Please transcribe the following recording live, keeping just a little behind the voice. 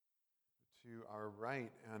to our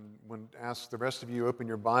right, and when ask the rest of you open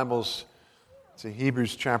your Bibles to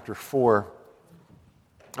Hebrews chapter 4.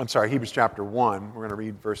 Hebrews chapter 1. We're going to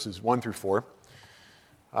read verses 1 through 4.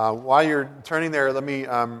 While you're turning there, let me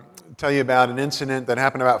tell you about an incident that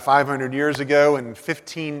happened about 500 years ago in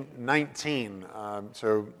 1519,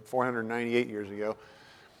 so 498 years ago.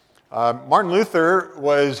 Martin Luther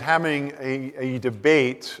was having a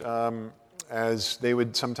debate, as they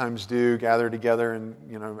would sometimes do, gather together and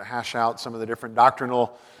hash out some of the different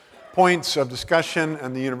doctrinal points of discussion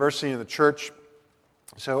in the university and the church.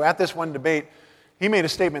 So at this one debate, he made a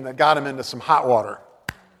statement that got him into some hot water.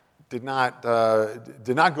 Did not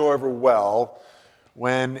go over well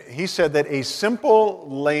when he said that a simple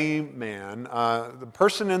layman, the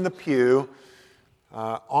person in the pew,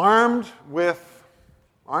 armed with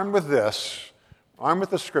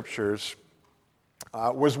the scriptures,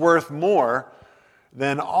 was worth more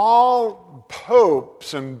than all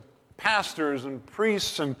popes and pastors and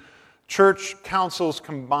priests and church councils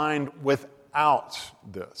combined without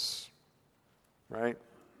this. Right?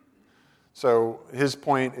 So his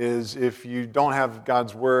point is, if you don't have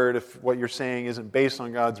God's word, if what you're saying isn't based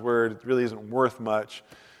on God's word, it really isn't worth much.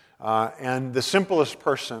 And the simplest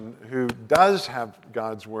person who does have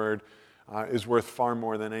God's word is worth far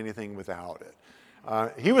more than anything without it.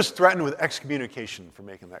 He was threatened with excommunication for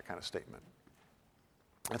making that kind of statement.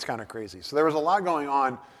 That's kind of crazy. So there was a lot going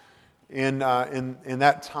on in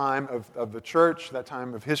that time of the church, that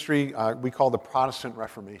time of history, we call the Protestant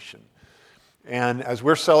Reformation. And as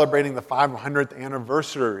we're celebrating the 500th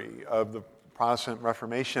anniversary of the Protestant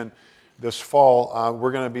Reformation this fall,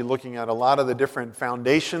 we're going to be looking at a lot of the different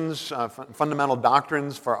foundations, fundamental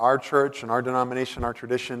doctrines for our church and our denomination, our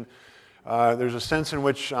tradition. There's a sense in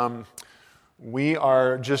which we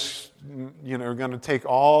are just, going to take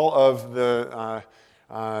all of the,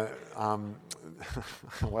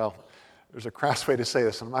 well, there's a crass way to say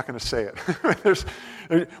this, and I'm not going to say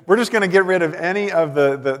it. We're just going to get rid of any of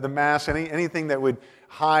the mass, anything that would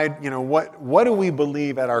hide, what do we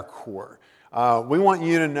believe at our core? We want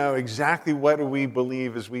you to know exactly what do we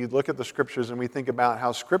believe as we look at the Scriptures and we think about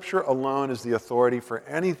how Scripture alone is the authority for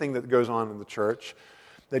anything that goes on in the church.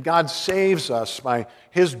 That God saves us by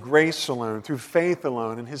His grace alone, through faith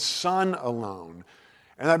alone, and His Son alone.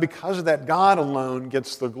 And that because of that, God alone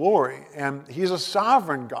gets the glory. And He's a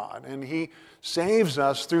sovereign God, and He saves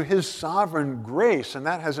us through His sovereign grace. And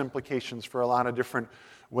that has implications for a lot of different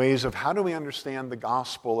ways of how do we understand the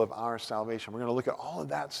gospel of our salvation. We're going to look at all of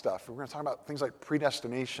that stuff. We're going to talk about things like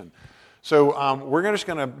predestination. So we're just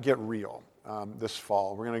going to get real this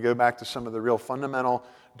fall. We're going to go back to some of the real fundamental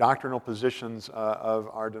doctrinal positions of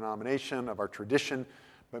our denomination, of our tradition.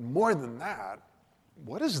 But more than that,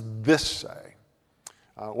 what does this say?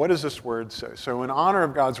 What does this word say? So in honor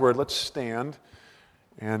of God's word, let's stand.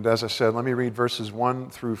 And as I said, let me read verses 1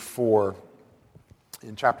 through 4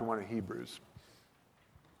 in chapter 1 of Hebrews.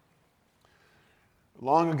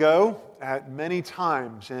 Long ago, at many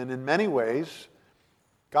times and in many ways,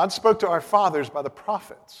 God spoke to our fathers by the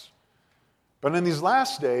prophets. But in these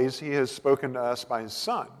last days, He has spoken to us by His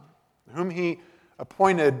Son, whom He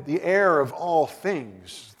appointed the heir of all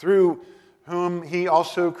things, through whom He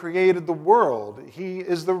also created the world. He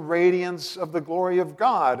is the radiance of the glory of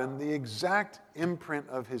God and the exact imprint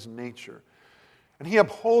of His nature. And He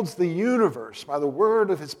upholds the universe by the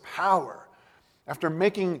word of His power. After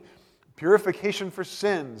making purification for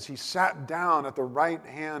sins, He sat down at the right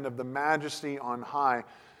hand of the Majesty on high,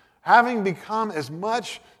 having become as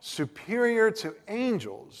much superior to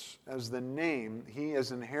angels as the name He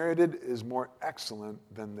has inherited is more excellent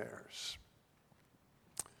than theirs.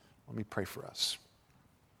 Let me pray for us.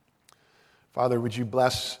 Father, would You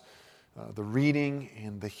bless the reading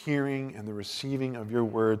and the hearing and the receiving of Your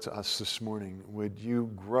word to us this morning? Would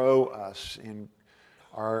You grow us in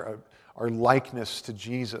our likeness to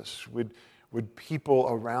Jesus? Would people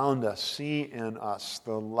around us see in us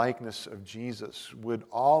the likeness of Jesus? Would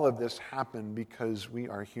all of this happen because we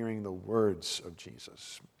are hearing the words of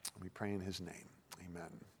Jesus? We pray in His name. Amen.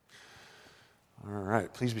 All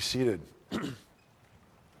right, please be seated.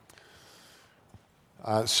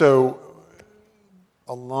 So,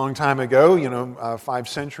 a long time ago, 5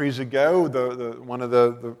 centuries ago, one of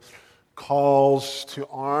the calls to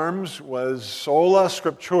arms was sola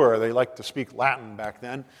scriptura. They liked to speak Latin back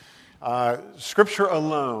then. Scripture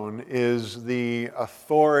alone is the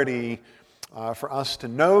authority for us to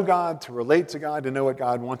know God, to relate to God, to know what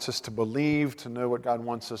God wants us to believe, to know what God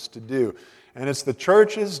wants us to do. And it's the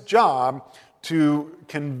church's job to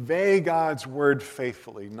convey God's word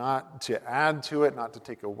faithfully, not to add to it, not to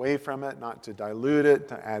take away from it, not to dilute it,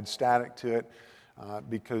 to add static to it,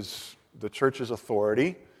 because the church's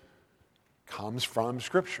authority comes from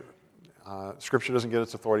Scripture. Scripture doesn't get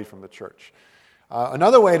its authority from the church.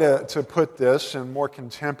 Another way to put this in more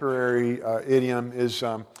contemporary idiom is,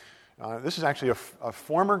 this is actually a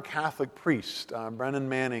former Catholic priest, Brennan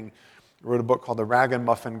Manning, wrote a book called The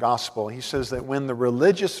Ragamuffin Gospel. He says that when the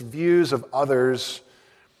religious views of others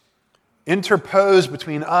interpose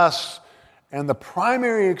between us and the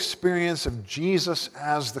primary experience of Jesus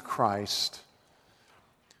as the Christ,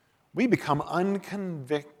 we become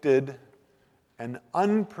unconvicted and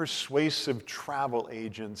unpersuasive travel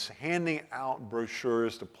agents handing out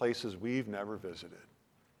brochures to places we've never visited.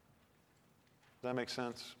 Does that make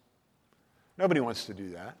sense? Nobody wants to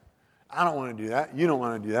do that. I don't want to do that. You don't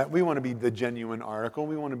want to do that. We want to be the genuine article.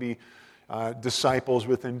 We want to be disciples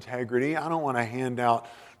with integrity. I don't want to hand out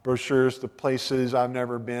brochures to places I've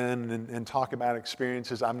never been and talk about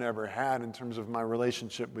experiences I've never had in terms of my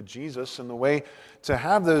relationship with Jesus. And the way to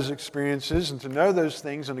have those experiences and to know those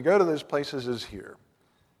things and to go to those places is here.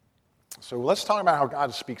 So let's talk about how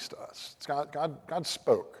God speaks to us. God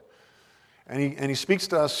spoke. And he speaks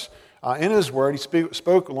to us in His Word. He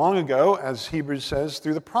spoke long ago, as Hebrews says,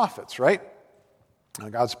 through the prophets, right?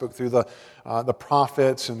 God spoke through the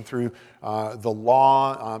prophets and through the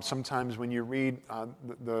law. Sometimes when you read,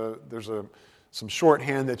 there's some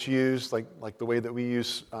shorthand that's used, like the way that we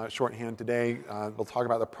use shorthand today. We'll talk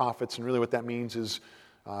about the prophets, and really what that means is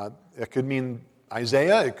it could mean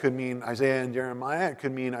Isaiah, it could mean Isaiah and Jeremiah, it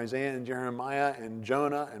could mean Isaiah and Jeremiah and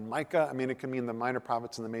Jonah and Micah. I mean, it could mean the minor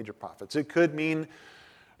prophets and the major prophets. It could mean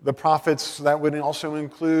the prophets that would also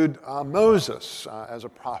include Moses as a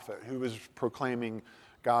prophet who was proclaiming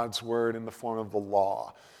God's word in the form of the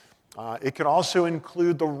law. It could also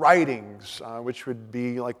include the writings, which would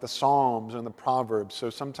be like the Psalms and the Proverbs. So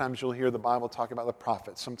sometimes you'll hear the Bible talk about the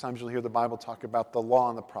prophets. Sometimes you'll hear the Bible talk about the law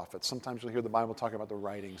and the prophets. Sometimes you'll hear the Bible talk about the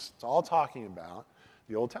writings. It's all talking about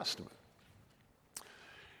the Old Testament.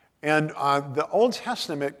 And the Old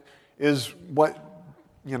Testament is what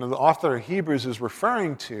the author of Hebrews is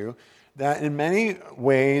referring to, that in many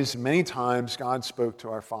ways, many times, God spoke to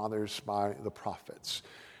our fathers by the prophets.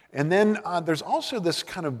 And then there's also this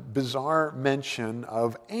kind of bizarre mention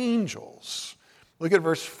of angels. Look at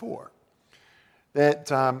verse 4.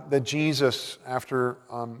 That Jesus, after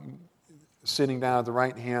sitting down at the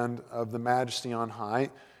right hand of the Majesty on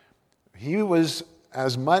high, He was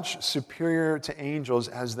as much superior to angels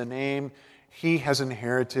as the name He has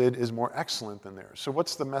inherited is more excellent than theirs. So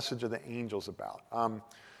what's the message of the angels about?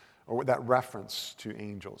 Or that reference to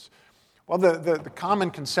angels? Well, the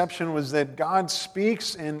common conception was that God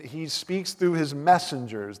speaks, and He speaks through His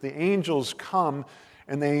messengers. The angels come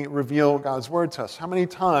and they reveal God's word to us. How many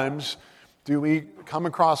times do we come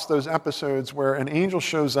across those episodes where an angel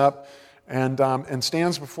shows up and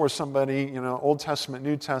stands before somebody, Old Testament,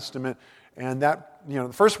 New Testament, and that,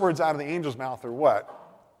 the first words out of the angel's mouth are what?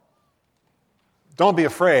 Don't be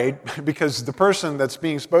afraid, because the person that's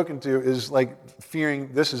being spoken to is like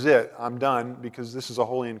fearing, this is it, I'm done, because this is a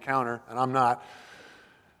holy encounter, and I'm not.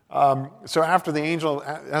 So after the angel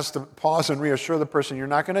has to pause and reassure the person, you're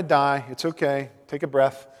not going to die, it's okay, take a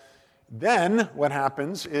breath. Then what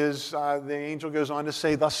happens is the angel goes on to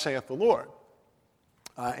say, thus saith the Lord,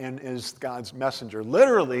 and is God's messenger.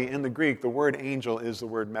 Literally, in the Greek, the word angel is the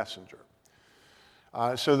word messenger.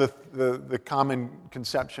 So the common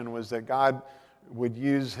conception was that God would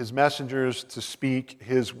use His messengers to speak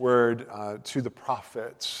His word to the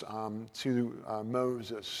prophets, to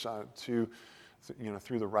Moses, through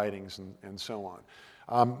the writings and so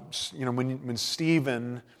on. When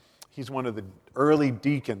Stephen, he's one of the early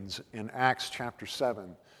deacons in Acts chapter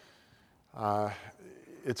 7.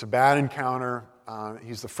 It's a bad encounter.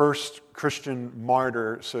 He's the first Christian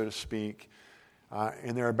martyr, so to speak.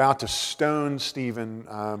 And they're about to stone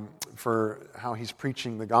Stephen for how he's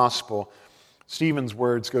preaching the gospel. Stephen's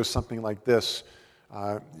words go something like this.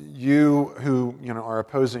 You who are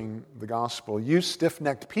opposing the gospel, you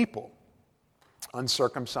stiff-necked people,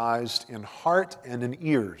 uncircumcised in heart and in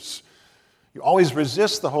ears. You always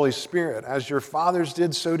resist the Holy Spirit. As your fathers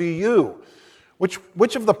did, so do you.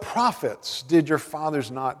 Which of the prophets did your fathers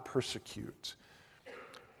not persecute?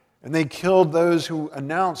 And they killed those who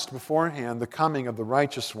announced beforehand the coming of the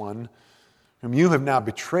righteous one, whom you have now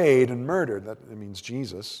betrayed and murdered. That means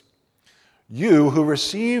Jesus. You who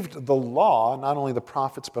received the law, not only the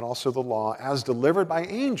prophets, but also the law, as delivered by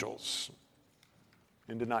angels,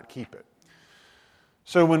 and did not keep it.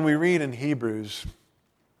 So when we read in Hebrews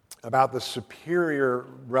about the superior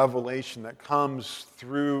revelation that comes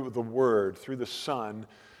through the Word, through the Son,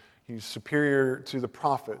 He's superior to the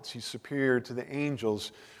prophets, He's superior to the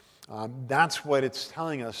angels. That's what it's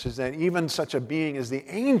telling us, is that even such a being as the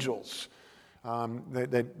angels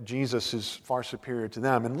that Jesus is far superior to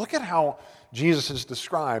them. And look at how Jesus is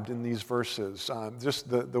described in these verses. Just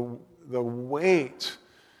the weight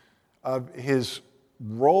of his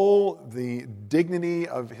role, the dignity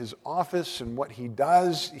of his office and what he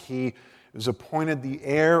does. He is appointed the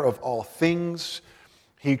heir of all things.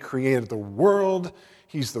 He created the world.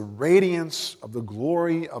 He's the radiance of the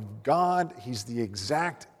glory of God. He's the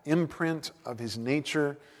exact imprint of his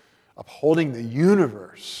nature, upholding the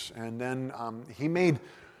universe. And then he made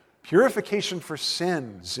purification for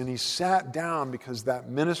sins, and he sat down because that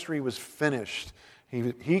ministry was finished.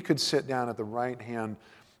 He could sit down at the right hand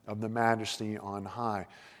of the Majesty on high.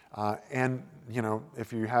 And,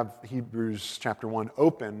 if you have Hebrews chapter 1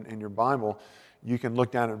 open in your Bible, you can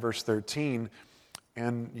look down at verse 13,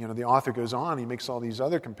 and, the author goes on, he makes all these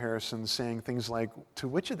other comparisons, saying things like, to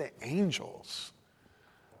which of the angels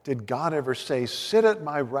did God ever say, sit at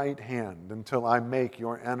my right hand until I make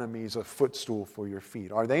your enemies a footstool for your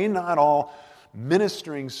feet? Are they not all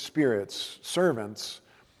ministering spirits, servants,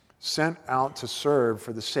 sent out to serve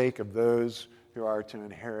for the sake of those who are to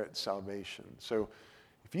inherit salvation? So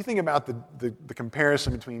if you think about the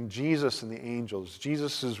comparison between Jesus and the angels,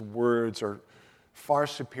 Jesus' words are far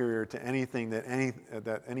superior to anything that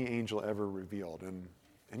any angel ever revealed. And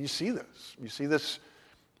you see this. You see this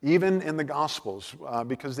even in the Gospels,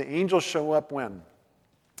 because the angels show up when?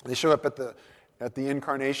 They show up at the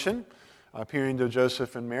incarnation, appearing to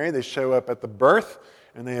Joseph and Mary. They show up at the birth,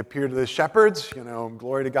 and they appear to the shepherds.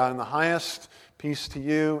 Glory to God in the highest, peace to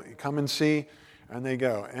you, come and see, and they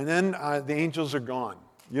go. And then the angels are gone.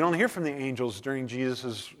 You don't hear from the angels during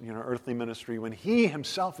Jesus' earthly ministry when he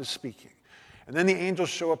himself is speaking. And then the angels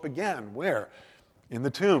show up again. Where? In the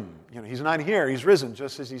tomb. He's not here. He's risen,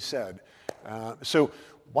 just as he said. So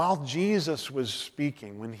while Jesus was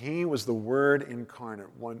speaking, when he was the Word incarnate,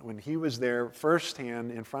 when he was there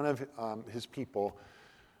firsthand in front of his people,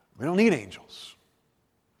 we don't need angels.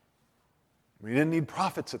 We didn't need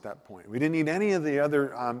prophets at that point. We didn't need any of the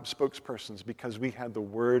other spokespersons because we had the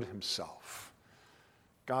Word himself.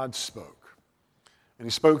 God spoke. And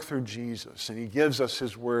he spoke through Jesus, and he gives us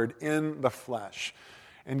his word in the flesh.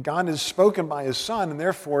 And God has spoken by his Son, and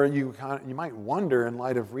therefore you might wonder, in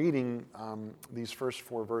light of reading these first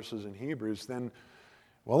 4 verses in Hebrews, then,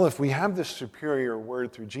 well, if we have this superior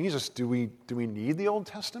word through Jesus, do we need the Old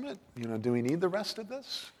Testament? Do we need the rest of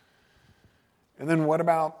this? And then what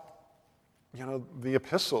about the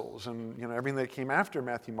epistles and everything that came after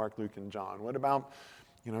Matthew, Mark, Luke, and John? What about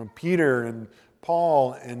Peter and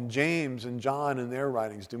Paul and James and John and their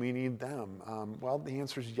writings? Do we need them? Well, the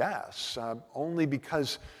answer is yes, only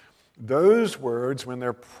because those words, when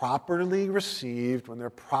they're properly received, when they're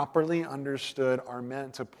properly understood, are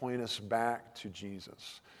meant to point us back to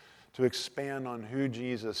Jesus, to expand on who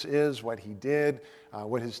Jesus is, what he did,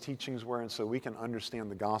 what his teachings were, and so we can understand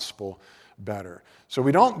the gospel better. So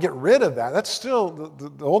we don't get rid of that. That's still,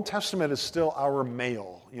 the Old Testament is still our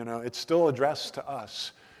mail. It's still addressed to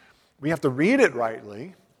us. We have to read it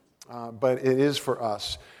rightly, but it is for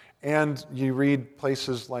us. And you read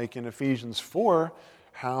places like in Ephesians 4,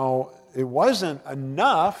 how it wasn't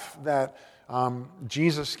enough that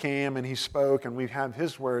Jesus came and he spoke and we have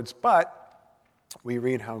his words, but we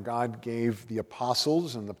read how God gave the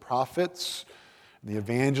apostles and the prophets, the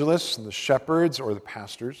evangelists and the shepherds or the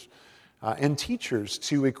pastors, and teachers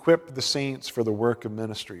to equip the saints for the work of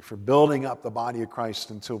ministry, for building up the body of Christ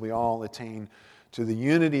until we all attain to the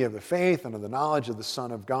unity of the faith and of the knowledge of the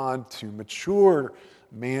Son of God, to mature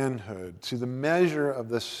manhood, to the measure of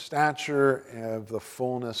the stature of the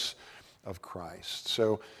fullness of Christ.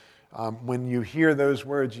 So when you hear those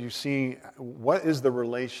words, you see what is the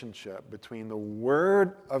relationship between the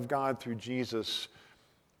Word of God through Jesus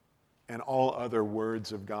and all other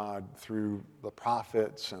words of God through the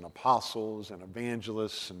prophets and apostles and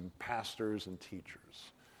evangelists and pastors and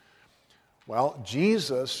teachers. Well,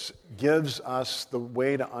 Jesus gives us the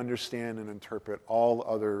way to understand and interpret all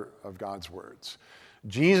other of God's words.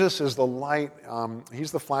 Jesus is the light,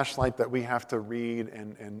 he's the flashlight that we have to read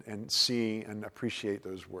and see and appreciate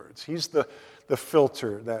those words. He's the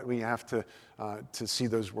filter that we have to see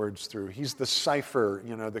those words through. He's the cipher,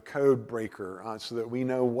 the code breaker, so that we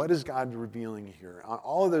know what is God revealing here.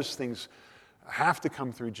 All of those things have to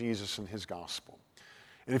come through Jesus and his gospel.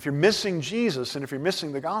 And if you're missing Jesus and if you're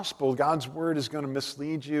missing the gospel, God's word is going to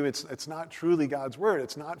mislead you. It's not truly God's word.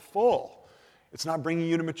 It's not full. It's not bringing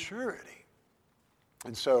you to maturity.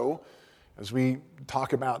 And so, as we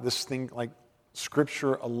talk about this thing, like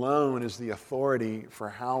Scripture alone is the authority for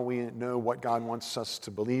how we know what God wants us to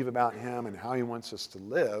believe about him and how he wants us to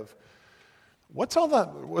live, what's all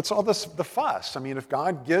the fuss? I mean, if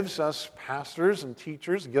God gives us pastors and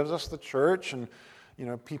teachers, gives us the church and,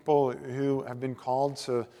 people who have been called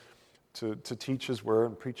to teach His word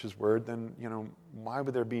and preach His word, then, why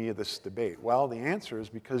would there be this debate? Well, the answer is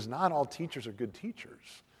because not all teachers are good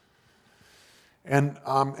teachers. And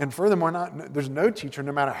furthermore, there's no teacher,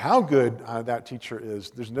 no matter how good that teacher is,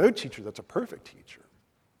 there's no teacher that's a perfect teacher.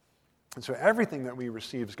 And so everything that we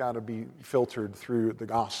receive has got to be filtered through the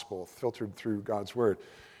gospel, filtered through God's word.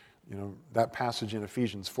 That passage in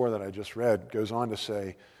Ephesians 4 that I just read goes on to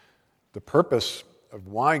say the purpose of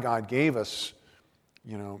why God gave us,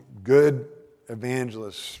 good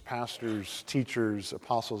evangelists, pastors, teachers,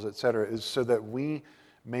 apostles, etc., is so that we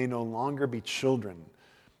may no longer be children,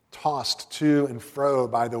 tossed to and fro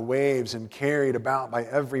by the waves and carried about by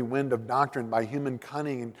every wind of doctrine, by human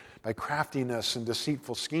cunning and by craftiness and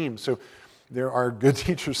deceitful schemes. So there are good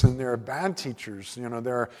teachers and there are bad teachers.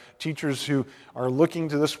 There are teachers who are looking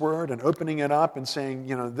to this word and opening it up and saying,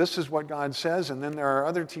 this is what God says. And then there are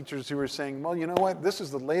other teachers who are saying, well, you know what? This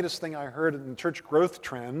is the latest thing I heard in church growth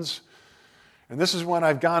trends. And this is what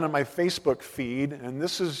I've got on my Facebook feed, and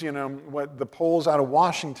this is, what the polls out of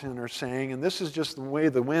Washington are saying, and this is just the way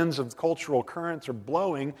the winds of cultural currents are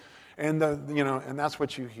blowing, and and that's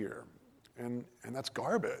what you hear, and that's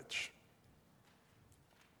garbage.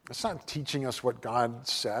 It's not teaching us what God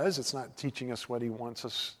says. It's not teaching us what He wants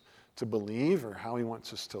us to believe or how He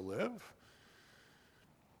wants us to live.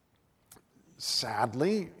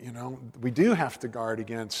 Sadly, we do have to guard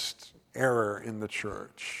against error in the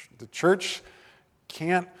church. The church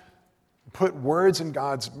can't put words in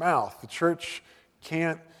God's mouth. The church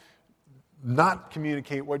can't not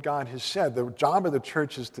communicate what God has said. The job of the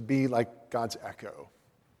church is to be like God's echo.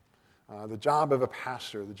 The job of a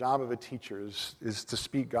pastor, the job of a teacher is to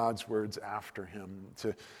speak God's words after him,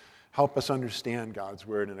 to help us understand God's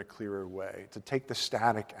word in a clearer way, to take the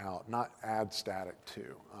static out, not add static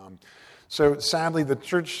to. So sadly, the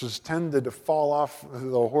church has tended to fall off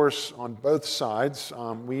the horse on both sides.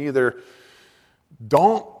 We either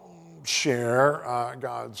don't share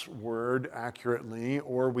God's word accurately,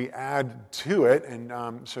 or we add to it.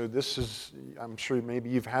 And so this is, I'm sure maybe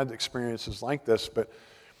you've had experiences like this, but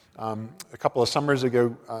a couple of summers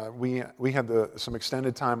ago, we had some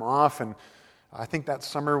extended time off, and I think that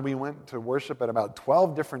summer we went to worship at about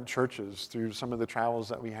 12 different churches through some of the travels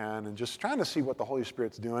that we had, and just trying to see what the Holy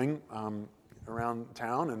Spirit's doing around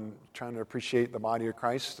town, and trying to appreciate the body of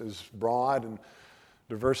Christ as broad and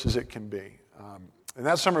diverse as it can be. And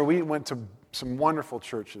that summer we went to some wonderful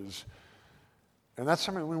churches, and that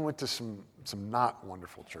summer we went to some not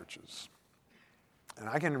wonderful churches. And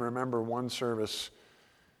I can remember one service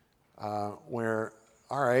where,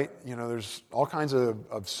 all right, there's all kinds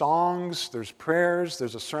of songs, there's prayers,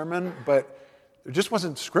 there's a sermon, but there just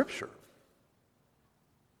wasn't scripture.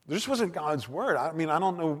 There just wasn't God's word. I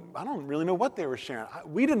don't really know what they were sharing.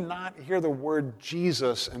 We did not hear the word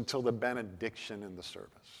Jesus until the benediction in the service.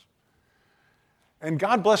 And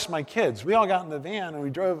God bless my kids. We all got in the van and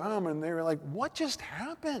we drove home, and they were like, what just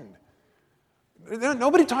happened?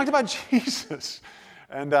 Nobody talked about Jesus.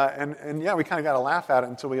 And yeah, we kind of got a laugh at it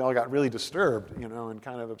until we all got really disturbed, and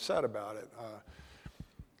kind of upset about it.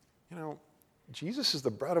 Jesus is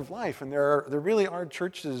the bread of life, and there really are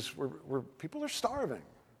churches where people are starving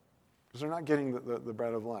because they're not getting the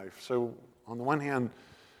bread of life. So on the one hand,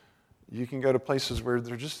 you can go to places where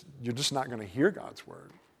you're just not going to hear God's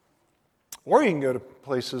word, or you can go to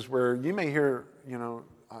places where you may hear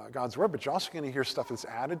God's word, but you're also going to hear stuff that's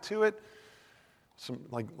added to it. Some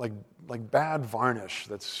like bad varnish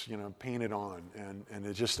that's painted on, and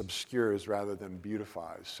it just obscures rather than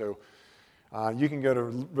beautifies. So you can go to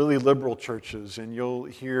really liberal churches and you'll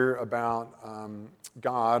hear about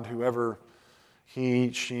God, whoever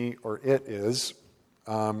he, she, or it is,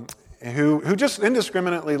 who just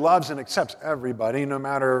indiscriminately loves and accepts everybody, no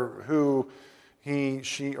matter who he,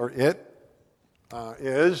 she, or it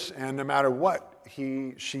is, and no matter what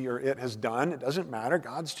he, she, or it has done. It doesn't matter.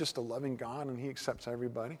 God's just a loving God, and he accepts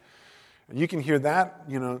everybody. And you can hear that,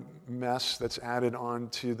 mess that's added on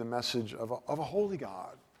to the message of a holy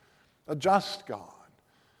God, a just God,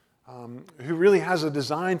 who really has a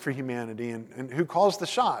design for humanity and who calls the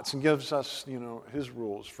shots and gives us, his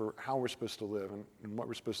rules for how we're supposed to live and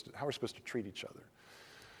how we're supposed to treat each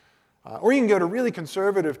other. Or you can go to really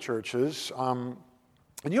conservative churches,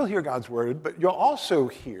 and you'll hear God's word, but you'll also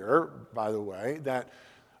hear, by the way, that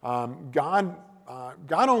God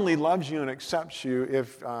only loves you and accepts you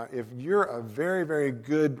if you're a very, very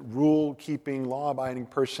good rule-keeping, law-abiding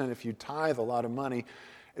person, if you tithe a lot of money.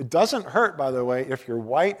 It doesn't hurt, by the way, if you're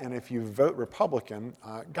white and if you vote Republican.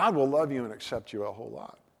 God will love you and accept you a whole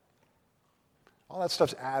lot. All that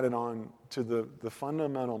stuff's added on to the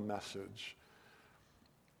fundamental message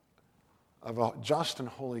of a just and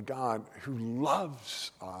holy God who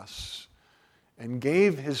loves us and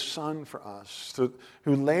gave his Son for us,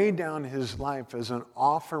 who laid down his life as an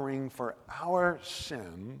offering for our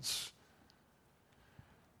sins.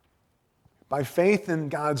 By faith in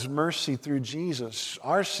God's mercy through Jesus,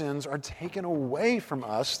 our sins are taken away from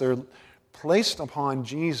us. They're placed upon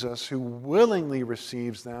Jesus, who willingly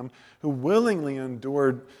receives them, who willingly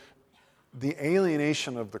endured the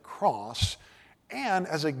alienation of the cross, and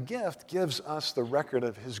as a gift gives us the record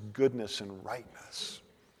of his goodness and rightness.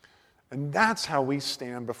 And that's how we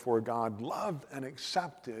stand before God, loved and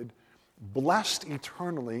accepted, blessed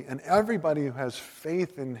eternally, and everybody who has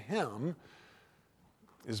faith in him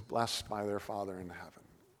is blessed by their Father in heaven.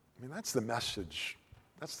 I mean, that's the message.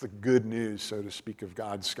 That's the good news, so to speak, of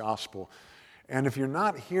God's gospel. And if you're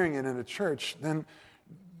not hearing it in a church, then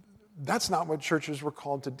that's not what churches were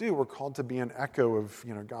called to do. We're called to be an echo of,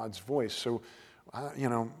 God's voice. So,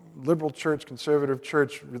 liberal church, conservative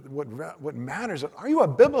church, what matters, are you a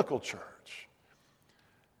biblical church?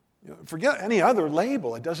 Forget any other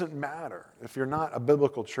label. It doesn't matter. If you're not a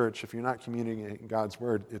biblical church, if you're not communicating God's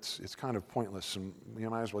word, it's kind of pointless, and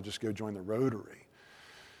you might as well just go join the Rotary.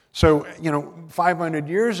 So, 500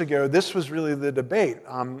 years ago, this was really the debate.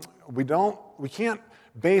 We can't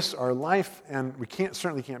base our life, and we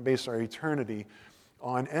certainly can't base our eternity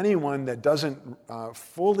on anyone that doesn't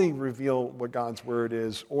fully reveal what God's word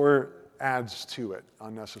is or adds to it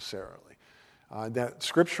unnecessarily. That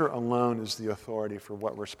Scripture alone is the authority for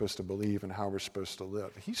what we're supposed to believe and how we're supposed to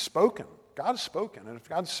live. He's spoken. God has spoken. And if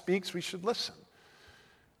God speaks, we should listen.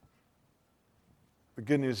 The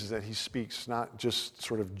good news is that he speaks not just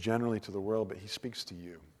sort of generally to the world, but he speaks to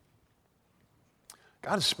you.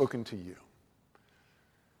 God has spoken to you.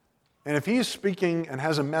 And if he is speaking and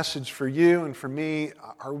has a message for you and for me,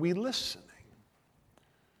 are we listening?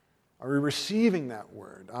 Are we receiving that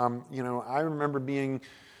word? I remember being...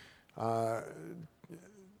 I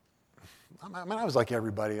was like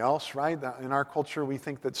everybody else, right? In our culture, we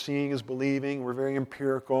think that seeing is believing. We're very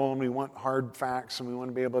empirical, and we want hard facts, and we want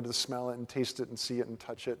to be able to smell it and taste it and see it and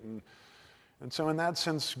touch it. And so in that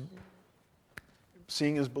sense,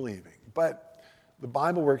 seeing is believing. But the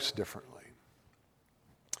Bible works differently.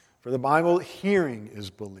 For the Bible, hearing is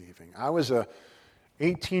believing. I was a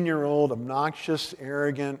 18-year-old, obnoxious,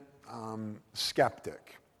 arrogant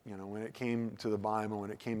skeptic, when it came to the Bible, when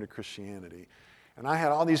it came to Christianity. And I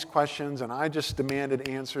had all these questions, and I just demanded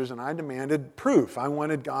answers, and I demanded proof. I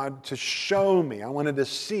wanted God to show me. I wanted to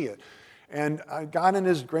see it. And God in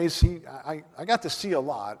his grace, I got to see a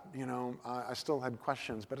lot. I still had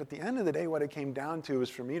questions. But at the end of the day, what it came down to was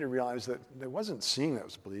for me to realize that it wasn't seeing that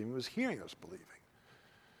was believing, it was hearing that was believing.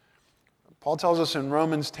 Paul tells us in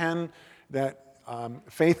Romans 10 that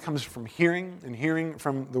faith comes from hearing, and hearing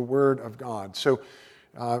from the Word of God. So,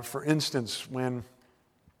 for instance, when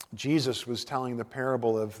Jesus was telling the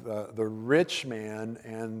parable of the rich man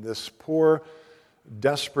and this poor,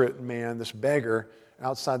 desperate man, this beggar,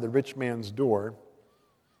 outside the rich man's door,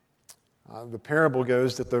 the parable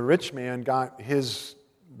goes that the rich man got his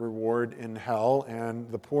reward in hell, and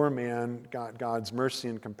the poor man got God's mercy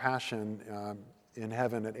and compassion in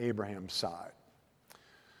heaven at Abraham's side.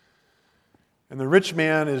 And the rich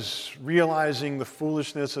man is realizing the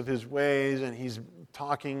foolishness of his ways, and he's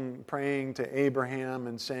praying to Abraham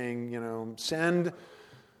and saying, send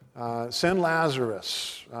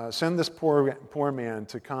Lazarus, send this poor man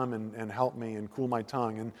to come and help me and cool my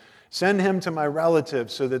tongue, and send him to my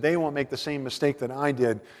relatives so that they won't make the same mistake that I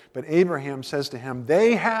did. But Abraham says to him,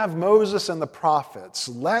 they have Moses and the prophets,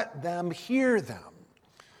 let them hear them.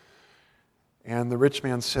 And the rich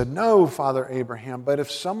man said, no, Father Abraham, but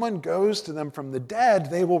if someone goes to them from the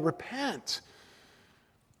dead, they will repent.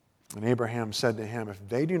 And Abraham said to him, if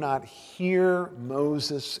they do not hear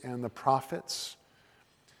Moses and the prophets,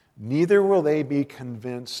 neither will they be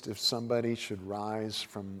convinced if somebody should rise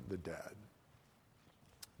from the dead.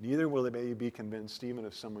 Neither will they be convinced even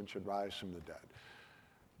if someone should rise from the dead.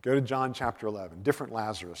 Go to John chapter 11. Different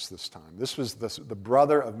Lazarus this time. This was the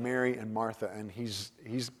brother of Mary and Martha, and he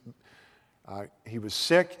was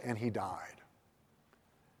sick and he died.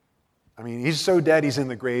 I mean, he's so dead he's in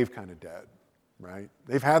the grave kind of dead, right?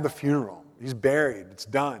 They've had the funeral. He's buried. It's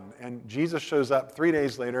done. And Jesus shows up 3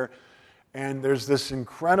 days later, and there's this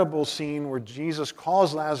incredible scene where Jesus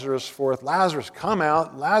calls Lazarus forth. Lazarus, come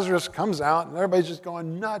out. Lazarus comes out, and everybody's just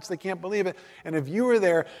going nuts. They can't believe it. And if you were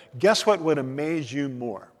there, guess what would amaze you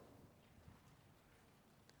more?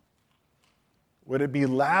 Would it be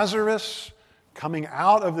Lazarus coming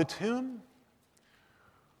out of the tomb?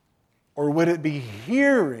 Or would it be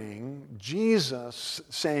hearing Jesus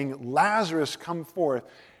saying, Lazarus, come forth,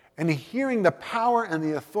 and hearing the power and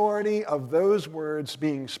the authority of those words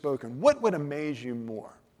being spoken? What would amaze you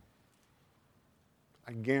more?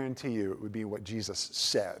 I guarantee you it would be what Jesus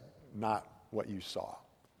said, not what you saw.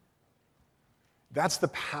 That's the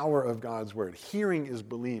power of God's word. Hearing is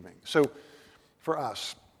believing. So for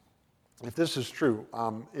us, if this is true,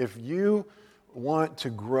 if you want to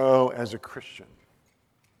grow as a Christian,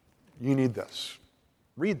 you need this.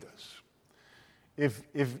 Read this.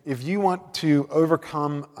 If you want to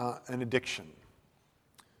overcome an addiction,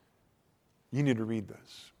 you need to read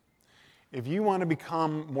this. If you want to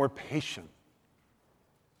become more patient,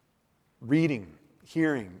 reading,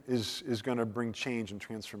 hearing is going to bring change and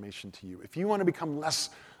transformation to you. If you want to become less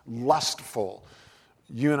lustful,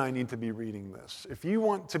 you and I need to be reading this. If you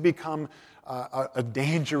want to become a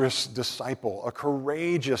dangerous disciple, a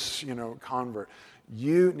courageous, convert,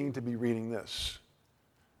 you need to be reading this,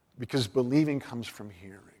 because believing comes from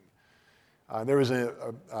hearing. There was in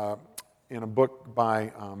a book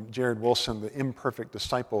by Jared Wilson, The Imperfect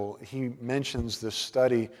Disciple, he mentions this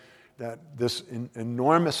study that this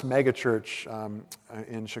enormous megachurch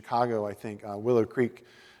in Chicago, I think, Willow Creek,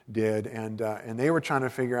 did, and they were trying to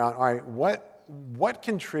figure out, all right, what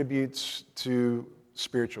contributes to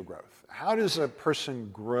spiritual growth? How does a person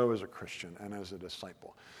grow as a Christian and as a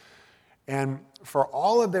disciple? And for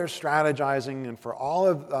all of their strategizing and for all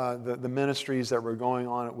of the ministries that were going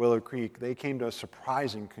on at Willow Creek, they came to a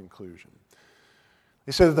surprising conclusion.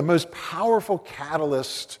 They said that the most powerful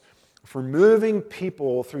catalyst for moving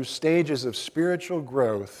people through stages of spiritual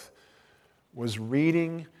growth was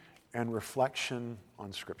reading and reflection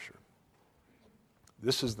on Scripture.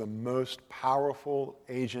 This is the most powerful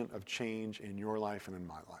agent of change in your life and in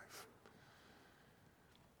my life.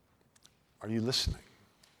 Are you listening?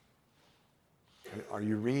 Are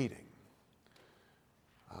you reading?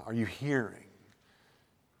 Are you hearing?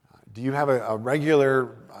 Do you have a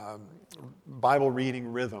regular Bible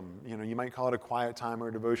reading rhythm? You might call it a quiet time or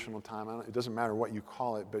a devotional time. It doesn't matter what you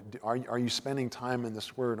call it, but are you spending time in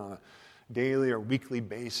this Word on a daily or weekly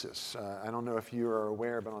basis? I don't know if you are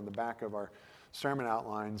aware, but on the back of our sermon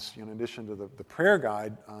outlines, in addition to the prayer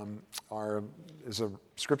guide, is a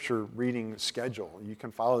scripture reading schedule. You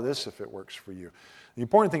can follow this if it works for you. The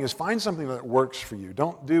important thing is find something that works for you.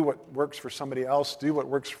 Don't do what works for somebody else. Do what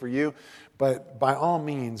works for you. But by all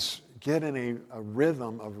means, get in a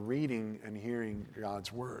rhythm of reading and hearing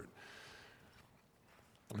God's word.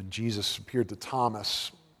 When Jesus appeared to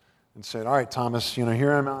Thomas and said, all right, Thomas,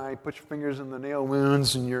 here am I. Put your fingers in the nail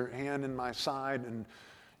wounds and your hand in my side, and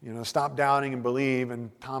stop doubting and believe. And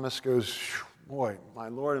Thomas goes, boy, my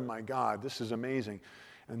Lord and my God, this is amazing.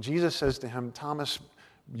 And Jesus says to him, Thomas,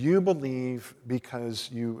 you believe because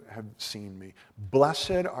you have seen me.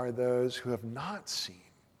 Blessed are those who have not seen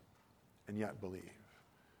and yet believe.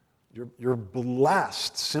 You're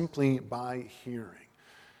blessed simply by hearing.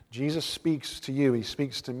 Jesus speaks to you, he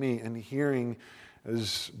speaks to me, and hearing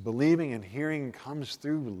is believing, and hearing comes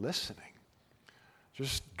through listening.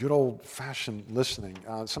 Just good old-fashioned listening.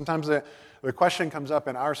 Sometimes the question comes up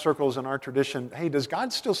in our circles, in our tradition, hey, does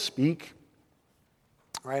God still speak?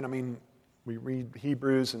 Right? I mean, we read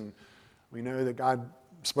Hebrews, and we know that God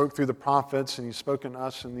spoke through the prophets, and he's spoken to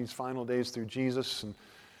us in these final days through Jesus. And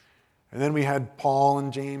then we had Paul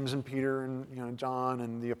and James and Peter and John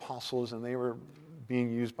and the apostles, and they were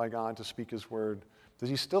being used by God to speak his word. Does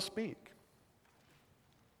he still speak?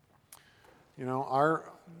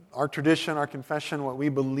 Our tradition, our confession, what we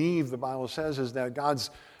believe the Bible says is that God's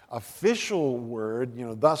official word,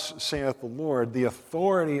 thus saith the Lord, the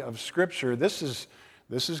authority of Scripture, this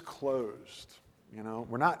is closed.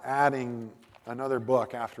 We're not adding another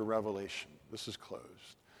book after Revelation. This is closed.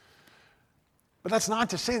 But that's not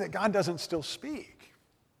to say that God doesn't still speak.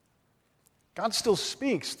 God still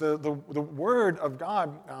speaks. The Word of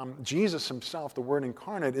God, Jesus himself, the Word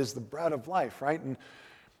incarnate, is the bread of life, right?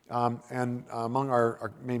 And among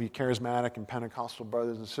our maybe charismatic and Pentecostal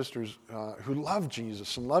brothers and sisters who love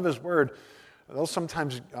Jesus and love his Word, they'll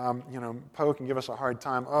sometimes poke and give us a hard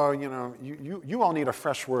time. Oh, you all need a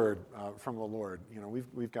fresh word from the Lord.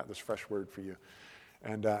 We've got this fresh word for you.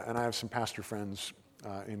 And I have some pastor friends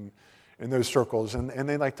in those circles, and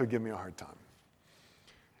they like to give me a hard time.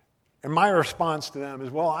 And my response to them is,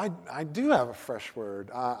 well, I do have a fresh word.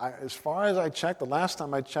 As far as I checked, the last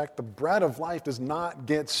time I checked, the bread of life does not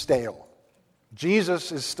get stale.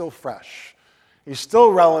 Jesus is still fresh. He's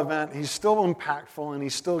still relevant. He's still impactful, and he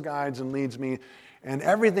still guides and leads me. And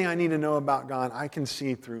everything I need to know about God, I can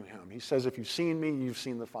see through him. He says, if you've seen me, you've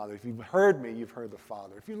seen the Father. If you've heard me, you've heard the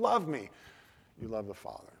Father. If you love me, you love the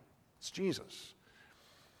Father. It's Jesus.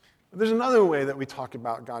 There's another way that we talk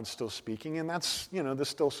about God still speaking, and that's, the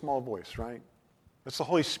still small voice, right? That's the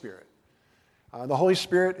Holy Spirit. The Holy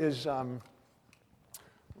Spirit is,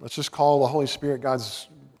 let's just call the Holy Spirit God's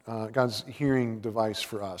hearing device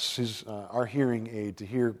for us, our hearing aid to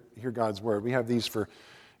hear God's word. We have these for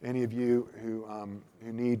any of you who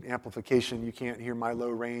need amplification. You can't hear my low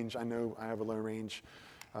range. I know I have a low range.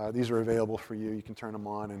 These are available for you. You can turn them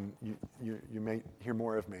on, and you may hear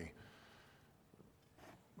more of me.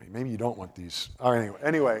 Maybe you don't want these. All right,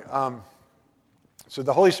 anyway, so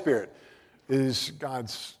the Holy Spirit is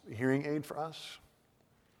God's hearing aid for us,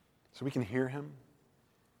 so we can hear him,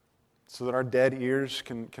 so that our dead ears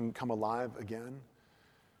can come alive again.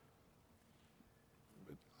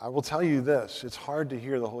 I will tell you this, it's hard to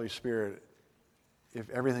hear the Holy Spirit if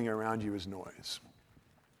everything around you is noise.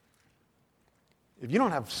 If you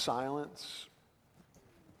don't have silence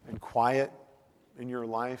and quiet in your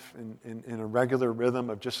life in a regular rhythm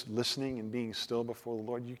of just listening and being still before the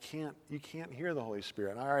Lord, you can't hear the Holy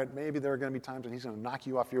Spirit. All right, maybe there are going to be times when he's going to knock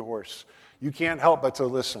you off your horse. You can't help but to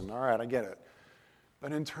listen. All right, I get it.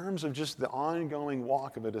 But in terms of just the ongoing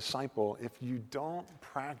walk of a disciple, if you don't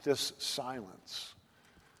practice silence,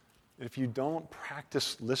 if you don't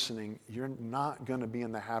practice listening, you're not going to be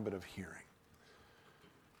in the habit of hearing.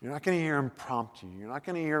 You're not going to hear him prompt you. You're not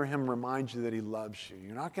going to hear him remind you that he loves you.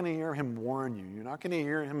 You're not going to hear him warn you. You're not going to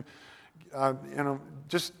hear him,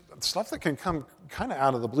 just stuff that can come kind of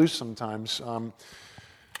out of the blue sometimes.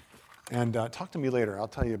 And talk to me later. I'll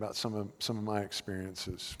tell you about some of my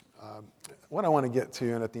experiences. What I want to get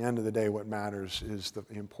to, and at the end of the day, what matters is the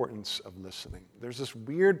importance of listening. There's this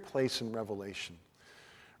weird place in Revelation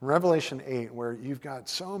 8, where you've got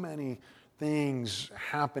so many things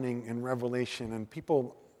happening in Revelation, and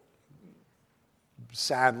people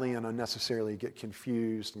sadly and unnecessarily get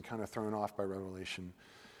confused and kind of thrown off by Revelation.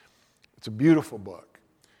 It's a beautiful book.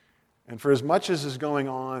 And for as much as is going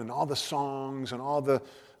on, and all the songs and all the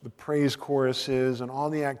praise choruses and all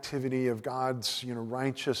the activity of God's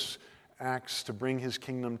righteous acts to bring his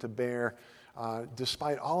kingdom to bear,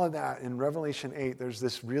 despite all of that, in Revelation 8, there's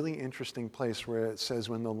this really interesting place where it says,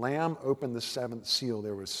 when the Lamb opened the seventh seal,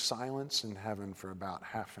 there was silence in heaven for about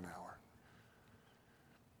half an hour.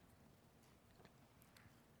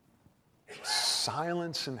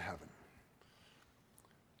 Silence in heaven.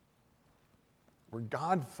 Where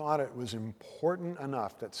God thought it was important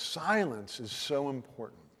enough, that silence is so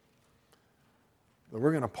important, that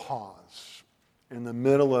we're going to pause in the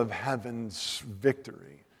middle of heaven's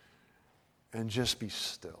victory and just be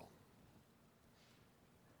still.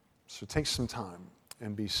 So take some time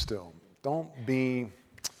and be still. Don't be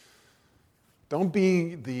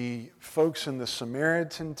the folks in the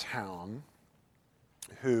Samaritan town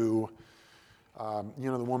who,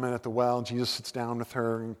 the woman at the well, Jesus sits down with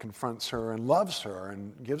her and confronts her and loves her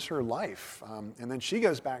and gives her life. And then she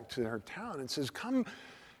goes back to her town and says,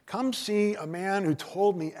 Come see a man who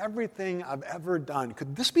told me everything I've ever done.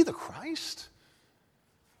 Could this be the Christ?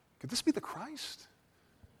 Could this be the Christ?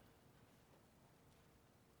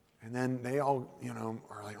 And then they all,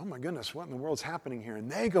 are like, oh my goodness, what in the world's happening here?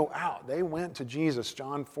 And they go out. They went to Jesus.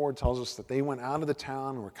 John 4 tells us that they went out of the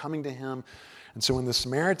town and were coming to him. And so when the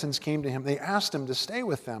Samaritans came to him, they asked him to stay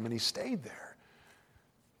with them, and he stayed there.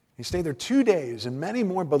 He stayed there 2 days, and many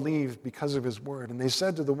more believed because of his word. And they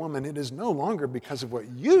said to the woman, it is no longer because of what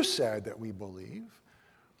you said that we believe.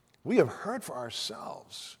 We have heard for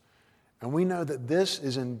ourselves, and we know that this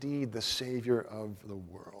is indeed the Savior of the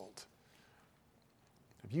world.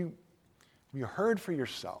 Have you heard for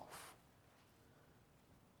yourself?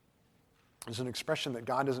 There's an expression that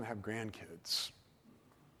God doesn't have grandkids.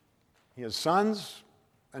 He has sons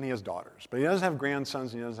and he has daughters, but he doesn't have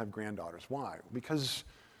grandsons and he doesn't have granddaughters. Why? Because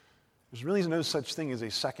there's really no such thing as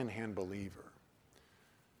a second-hand believer.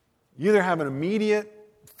 You either have an immediate,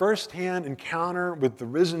 first-hand encounter with the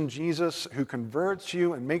risen Jesus who converts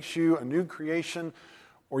you and makes you a new creation,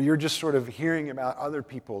 or you're just sort of hearing about other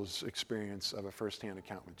people's experience of a first-hand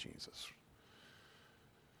account with Jesus.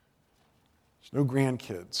 There's no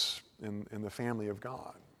grandkids in the family of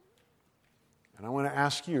God. And I want to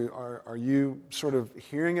ask you, are you sort of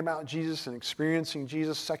hearing about Jesus and experiencing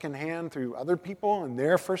Jesus secondhand through other people and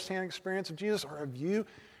their firsthand experience of Jesus? Or have you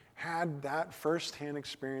had that firsthand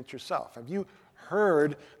experience yourself? Have you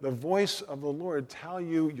heard the voice of the Lord tell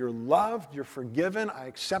you you're loved, you're forgiven, I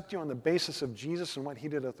accept you on the basis of Jesus and what he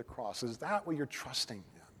did at the cross? Is that what you're trusting in?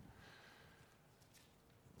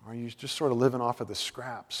 Or are you just sort of living off of the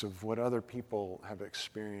scraps of what other people have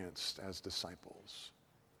experienced as disciples?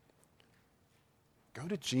 Go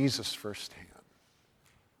to Jesus firsthand.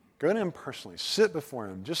 Go to him personally. Sit before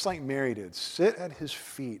him, just like Mary did. Sit at his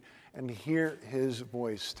feet and hear his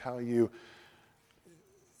voice tell you,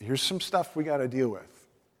 here's some stuff we got to deal with.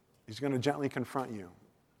 He's going to gently confront you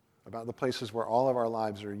about the places where all of our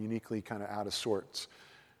lives are uniquely kind of out of sorts.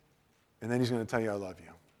 And then he's going to tell you, I love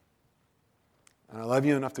you. And I love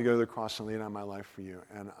you enough to go to the cross and lay down my life for you.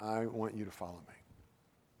 And I want you to follow me.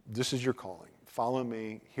 This is your calling. Follow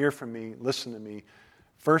me, hear from me, listen to me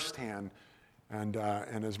firsthand. And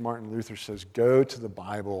as Martin Luther says, go to the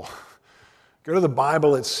Bible. Go to the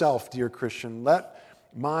Bible itself, dear Christian. Let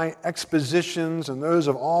my expositions and those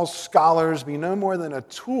of all scholars be no more than a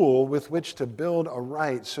tool with which to build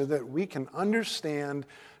aright so that we can understand,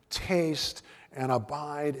 taste, and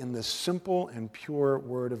abide in the simple and pure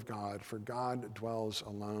Word of God. For God dwells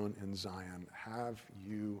alone in Zion. Have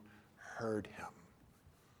you heard him?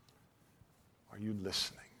 Are you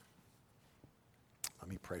listening? Let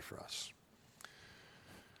me pray for us.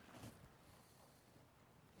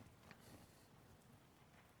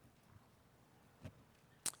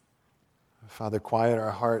 Father, quiet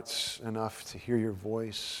our hearts enough to hear your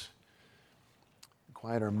voice.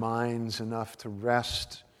 Quiet our minds enough to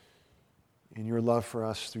rest in your love for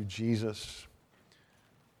us through Jesus.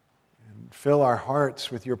 And fill our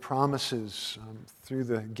hearts with your promises through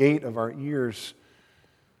the gate of our ears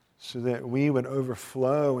so that we would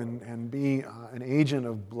overflow and be an agent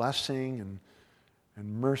of blessing and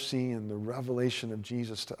mercy and the revelation of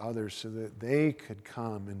Jesus to others so that they could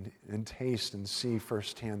come and taste and see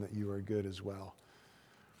firsthand that you are good as well.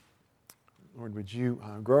 Lord, would you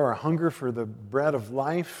grow our hunger for the bread of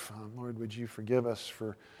life? Lord, would you forgive us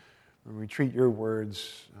for when we treat your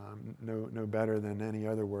words no better than any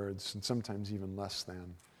other words, and sometimes even less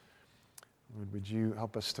than. Lord, would you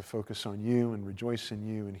help us to focus on you and rejoice in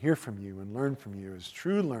you and hear from you and learn from you as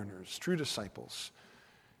true learners, true disciples.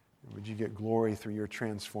 Would you get glory through your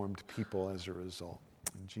transformed people as a result?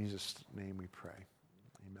 In Jesus' name we pray.